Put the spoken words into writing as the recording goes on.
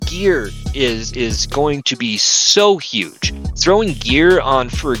gear is going to be so huge. Throwing gear on,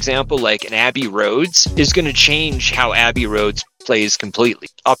 for example, like an Abbey Roads is going to change how Abbey Roads plays completely.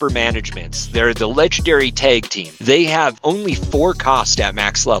 Upper managements, they're the legendary tag team. They have only 4 cost at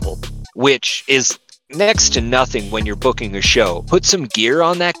max level, which is next to nothing when you're booking a show. Put some gear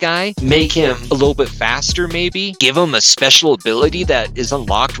on that guy, make him a little bit faster maybe, give him a special ability that is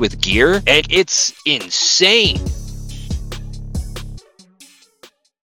unlocked with gear, and it's insane.